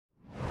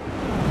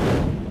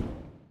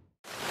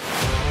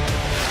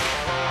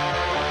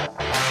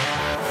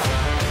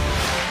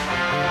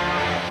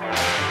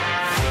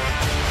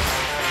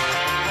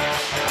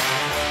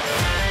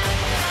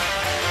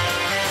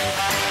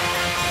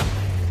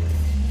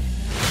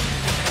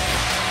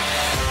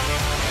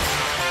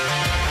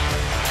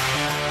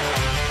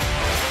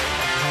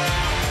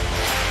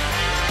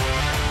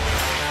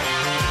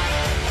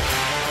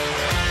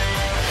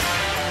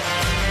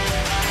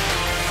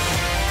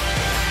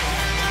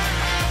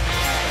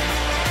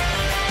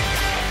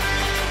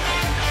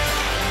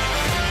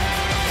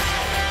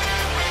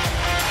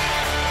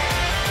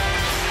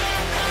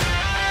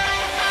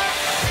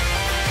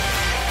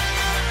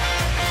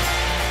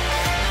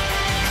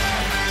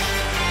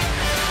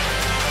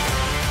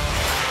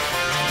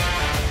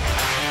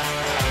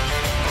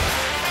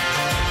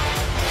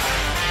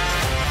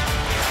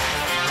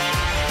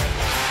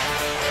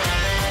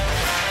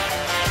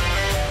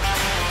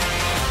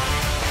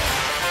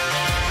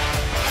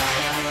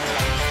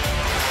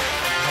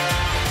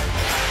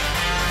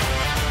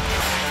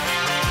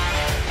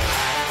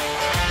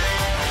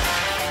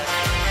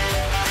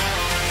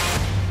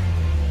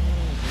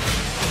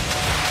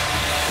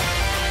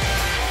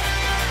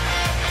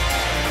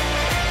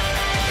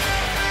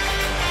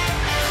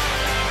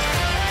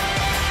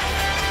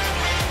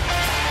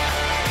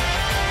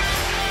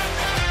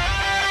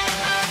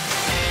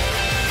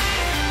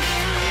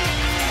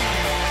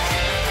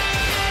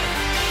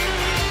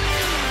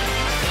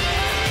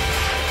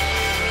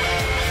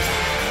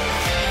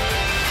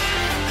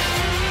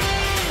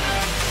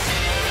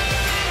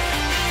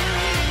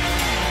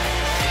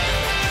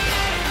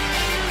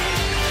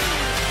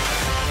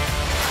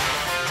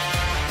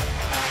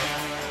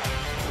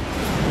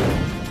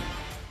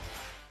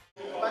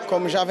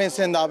fomos já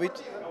vencendo hábito.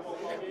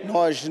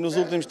 Nós, nos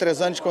últimos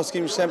 3 anos,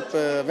 conseguimos sempre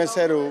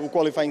vencer o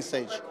Qualifying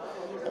Stage,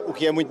 o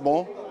que é muito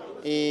bom.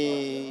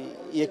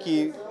 E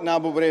aqui na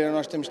Abobreira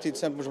nós temos tido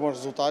sempre os bons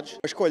resultados.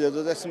 A escolha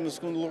do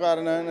 12º lugar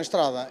na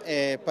estrada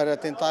é para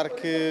tentar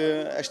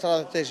que a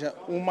estrada esteja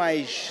o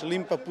mais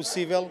limpa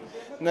possível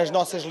nas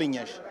nossas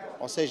linhas.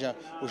 Ou seja,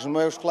 os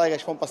meus colegas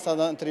que vão passar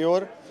da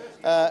anterior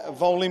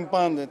vão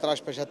limpando, entre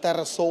aspas, a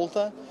terra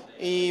solta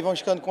e vão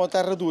chegando com a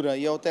terra dura.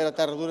 E ao ter a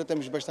terra dura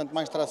temos bastante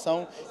mais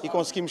tração e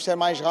conseguimos ser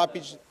mais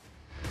rápidos